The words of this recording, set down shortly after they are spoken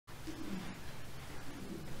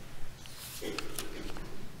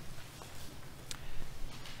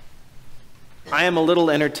I am a little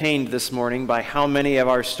entertained this morning by how many of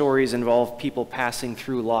our stories involve people passing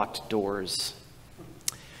through locked doors.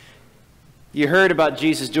 You heard about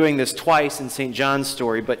Jesus doing this twice in St. John's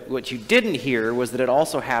story, but what you didn't hear was that it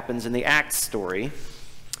also happens in the Acts story.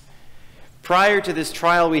 Prior to this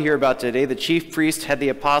trial we hear about today, the chief priest had the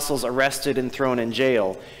apostles arrested and thrown in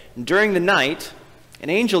jail. And during the night, an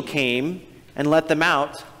angel came and let them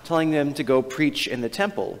out, telling them to go preach in the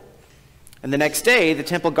temple. And the next day, the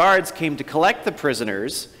temple guards came to collect the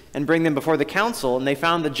prisoners and bring them before the council, and they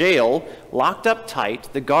found the jail locked up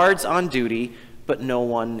tight, the guards on duty, but no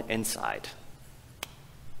one inside.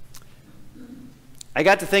 I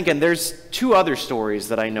got to thinking, there's two other stories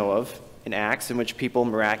that I know of in Acts in which people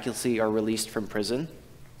miraculously are released from prison.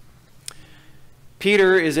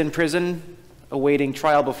 Peter is in prison awaiting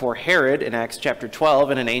trial before Herod in Acts chapter 12,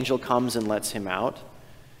 and an angel comes and lets him out.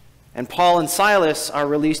 And Paul and Silas are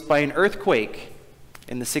released by an earthquake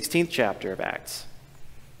in the 16th chapter of Acts.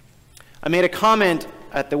 I made a comment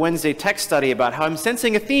at the Wednesday text study about how I'm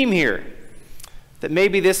sensing a theme here, that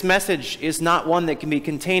maybe this message is not one that can be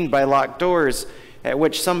contained by locked doors, at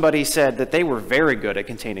which somebody said that they were very good at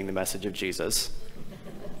containing the message of Jesus.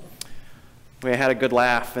 We had a good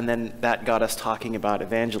laugh, and then that got us talking about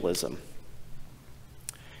evangelism.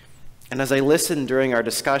 And as I listened during our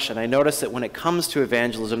discussion, I noticed that when it comes to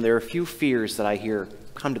evangelism, there are a few fears that I hear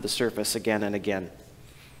come to the surface again and again.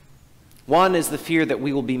 One is the fear that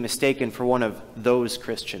we will be mistaken for one of those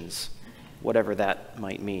Christians, whatever that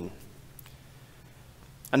might mean.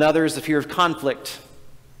 Another is the fear of conflict.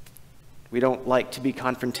 We don't like to be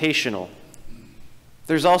confrontational.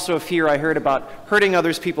 There's also a fear I heard about hurting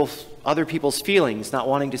other people's feelings, not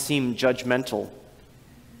wanting to seem judgmental.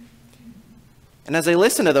 And as I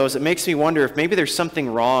listen to those, it makes me wonder if maybe there's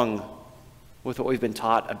something wrong with what we've been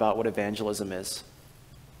taught about what evangelism is.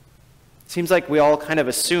 It seems like we all kind of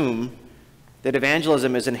assume that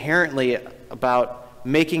evangelism is inherently about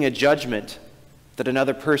making a judgment that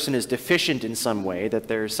another person is deficient in some way, that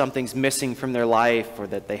there's something's missing from their life, or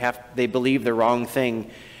that they believe the wrong thing,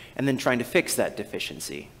 and then trying to fix that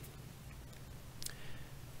deficiency.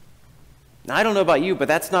 Now, I don't know about you, but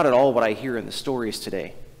that's not at all what I hear in the stories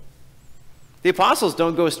today. The apostles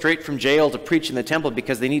don't go straight from jail to preach in the temple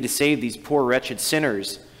because they need to save these poor, wretched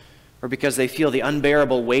sinners, or because they feel the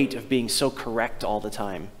unbearable weight of being so correct all the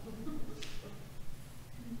time.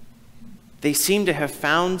 They seem to have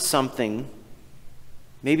found something,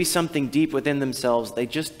 maybe something deep within themselves they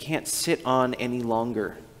just can't sit on any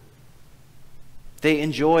longer. They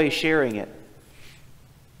enjoy sharing it.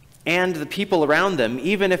 And the people around them,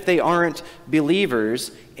 even if they aren't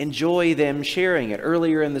believers, enjoy them sharing it.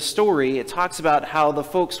 Earlier in the story, it talks about how the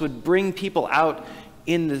folks would bring people out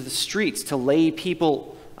into the streets to lay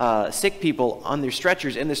people, sick people on their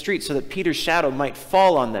stretchers in the streets so that Peter's shadow might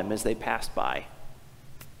fall on them as they passed by.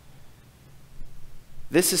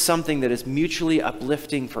 This is something that is mutually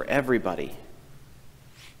uplifting for everybody.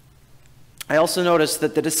 I also noticed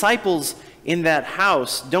that the disciples in that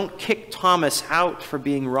house don't kick Thomas out for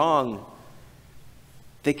being wrong.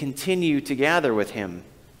 They continue to gather with him,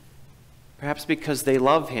 perhaps because they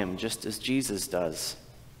love him just as Jesus does.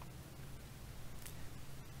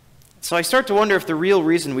 So I start to wonder if the real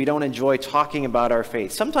reason we don't enjoy talking about our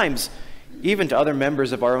faith, sometimes even to other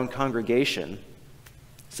members of our own congregation,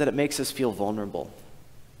 is that it makes us feel vulnerable.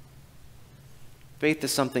 Faith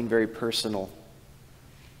is something very personal.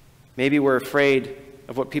 Maybe we're afraid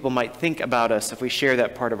of what people might think about us if we share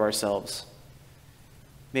that part of ourselves.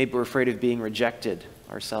 Maybe we're afraid of being rejected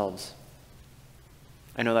ourselves.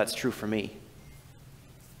 I know that's true for me.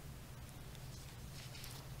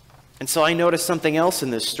 And so I noticed something else in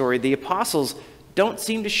this story. The apostles don't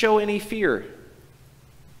seem to show any fear.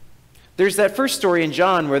 There's that first story in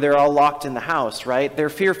John where they're all locked in the house, right? They're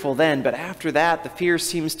fearful then, but after that, the fear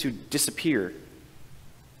seems to disappear.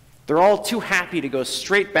 They're all too happy to go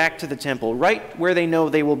straight back to the temple, right where they know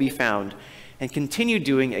they will be found, and continue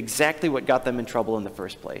doing exactly what got them in trouble in the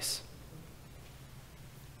first place.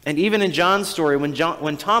 And even in John's story, when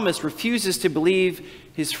Thomas refuses to believe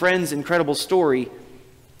his friend's incredible story,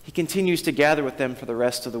 he continues to gather with them for the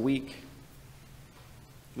rest of the week.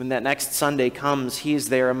 When that next Sunday comes, he is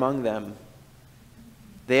there among them.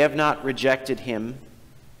 They have not rejected him.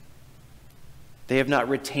 They have not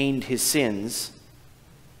retained his sins.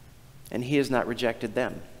 And he has not rejected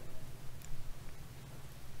them.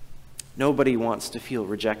 Nobody wants to feel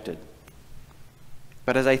rejected.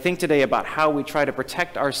 But as I think today about how we try to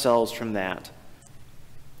protect ourselves from that,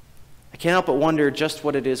 I can't help but wonder just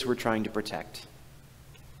what it is we're trying to protect.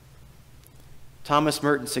 Thomas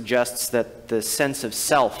Merton suggests that the sense of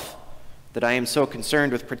self that I am so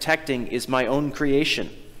concerned with protecting is my own creation,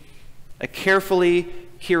 a carefully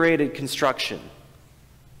curated construction.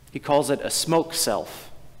 He calls it a smoke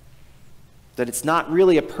self, that it's not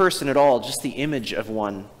really a person at all, just the image of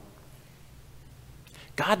one.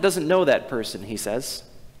 God doesn't know that person, he says,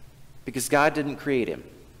 because God didn't create him.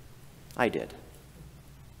 I did.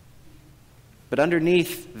 But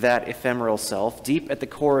underneath that ephemeral self, deep at the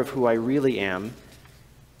core of who I really am,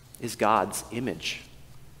 is God's image.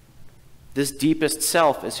 This deepest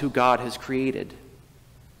self is who God has created.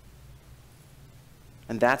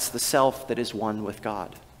 And that's the self that is one with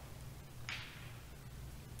God.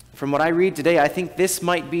 From what I read today, I think this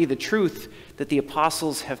might be the truth that the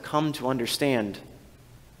apostles have come to understand.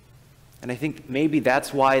 And I think maybe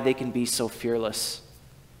that's why they can be so fearless.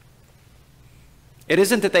 It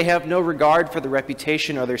isn't that they have no regard for their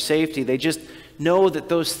reputation or their safety. They just know that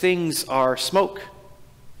those things are smoke.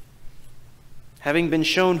 Having been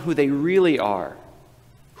shown who they really are,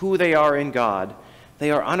 who they are in God,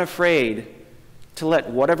 they are unafraid to let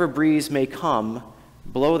whatever breeze may come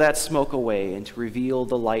blow that smoke away and to reveal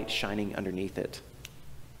the light shining underneath it.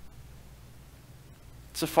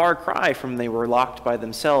 It's a far cry from they were locked by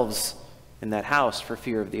themselves in that house for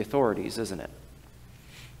fear of the authorities, isn't it?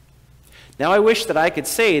 Now, I wish that I could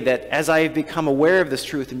say that as I have become aware of this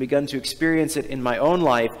truth and begun to experience it in my own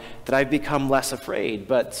life, that I've become less afraid,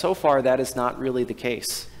 but so far that is not really the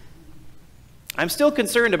case. I'm still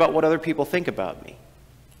concerned about what other people think about me.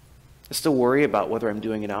 I still worry about whether I'm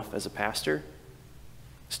doing enough as a pastor.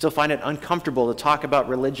 I still find it uncomfortable to talk about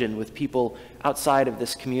religion with people outside of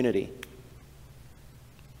this community.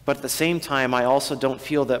 But at the same time, I also don't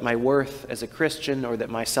feel that my worth as a Christian or that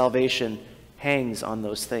my salvation hangs on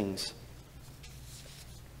those things.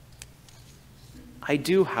 I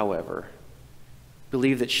do, however,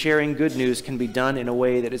 believe that sharing good news can be done in a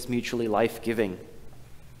way that is mutually life-giving,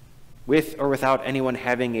 with or without anyone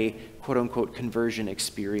having a quote-unquote conversion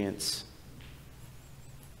experience.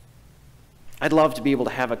 I'd love to be able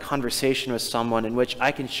to have a conversation with someone in which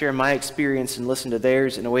I can share my experience and listen to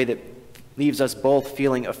theirs in a way that leaves us both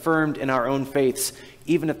feeling affirmed in our own faiths,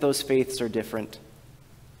 even if those faiths are different.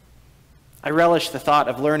 I relish the thought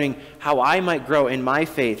of learning how I might grow in my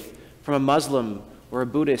faith from a Muslim or a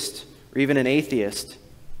Buddhist or even an atheist,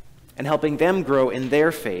 and helping them grow in their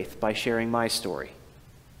faith by sharing my story.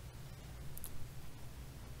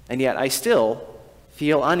 And yet I still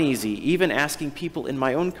feel uneasy even asking people in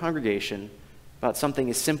my own congregation about something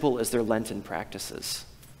as simple as their Lenten practices.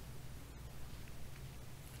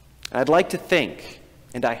 I'd like to think,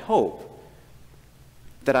 and I hope,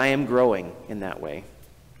 that I am growing in that way.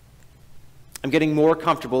 I'm getting more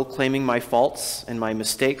comfortable claiming my faults and my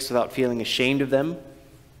mistakes without feeling ashamed of them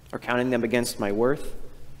or counting them against my worth.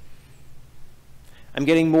 I'm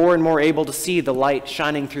getting more and more able to see the light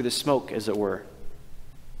shining through the smoke, as it were,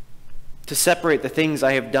 to separate the things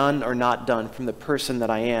I have done or not done from the person that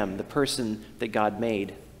I am, the person that God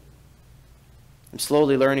made. I'm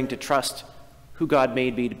slowly learning to trust who God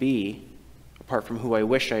made me to be, apart from who I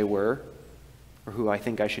wish I were or who I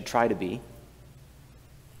think I should try to be.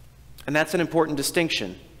 And that's an important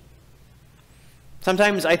distinction.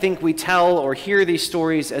 Sometimes I think we tell or hear these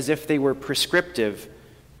stories as if they were prescriptive,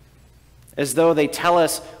 as though they tell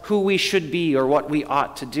us who we should be or what we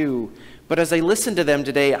ought to do. But as I listen to them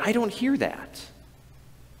today, I don't hear that.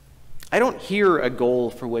 I don't hear a goal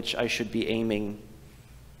for which I should be aiming.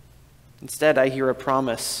 Instead, I hear a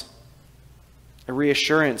promise, a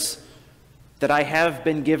reassurance that I have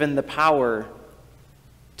been given the power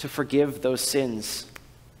to forgive those sins,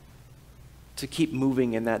 to keep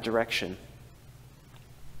moving in that direction.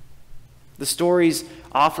 The stories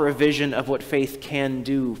offer a vision of what faith can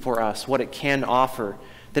do for us, what it can offer,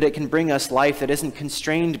 that it can bring us life that isn't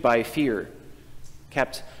constrained by fear,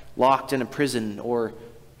 kept locked in a prison or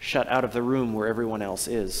shut out of the room where everyone else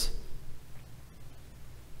is.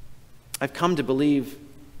 I've come to believe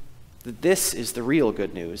that this is the real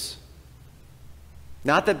good news.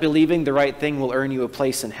 Not that believing the right thing will earn you a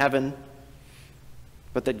place in heaven,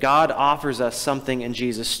 but that God offers us something in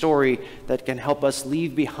Jesus' story that can help us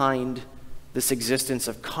leave behind this existence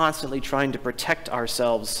of constantly trying to protect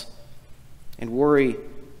ourselves and worry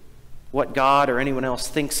what God or anyone else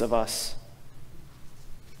thinks of us,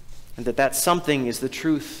 and that something is the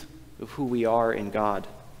truth of who we are in God.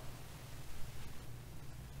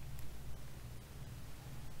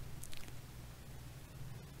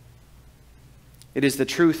 It is the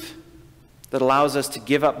truth that allows us to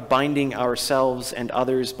give up binding ourselves and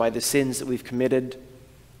others by the sins that we've committed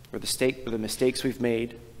or the mistakes we've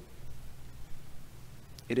made.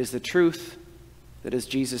 It is the truth that, as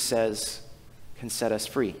Jesus says, can set us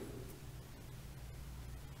free.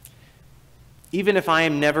 Even if I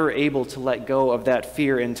am never able to let go of that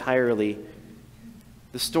fear entirely,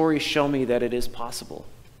 the stories show me that it is possible.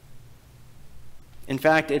 In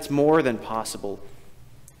fact, it's more than possible.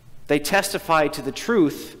 They testify to the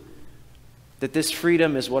truth that this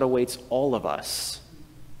freedom is what awaits all of us,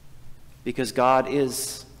 because God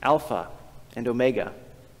is Alpha and Omega,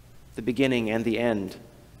 the beginning and the end,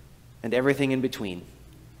 and everything in between.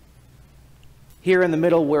 Here in the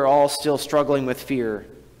middle, we're all still struggling with fear,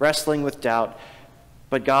 wrestling with doubt,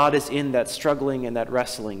 but God is in that struggling and that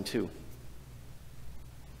wrestling too.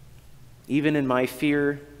 Even in my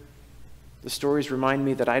fear, the stories remind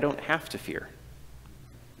me that I don't have to fear.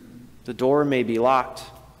 The door may be locked,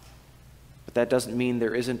 but that doesn't mean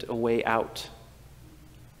there isn't a way out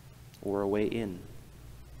or a way in.